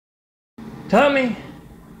Tami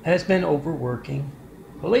has been overworking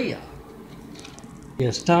Leah.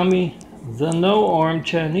 Yes, Tami, the no-armed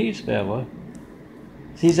Chinese fella,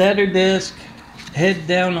 he's at her desk, head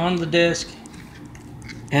down on the desk,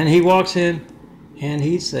 and he walks in and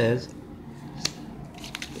he says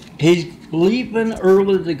he's leaving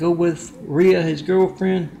early to go with Rhea, his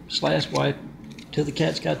girlfriend slash wife, to the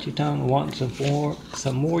Cat's Got You Town, wanting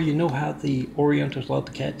some more. You know how the Orientals love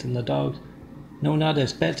the cats and the dogs. No, not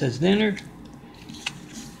as pets, as dinner.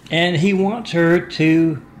 And he wants her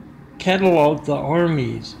to catalog the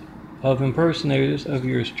armies of impersonators of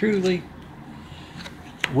yours truly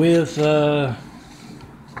with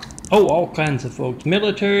all kinds of folks,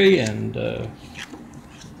 military and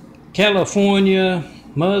California,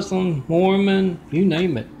 Muslim, Mormon, you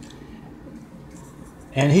name it.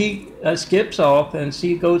 And he skips off, and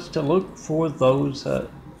she goes to look for those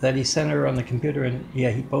that he sent her on the computer, and yeah,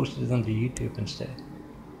 he posted them to YouTube instead.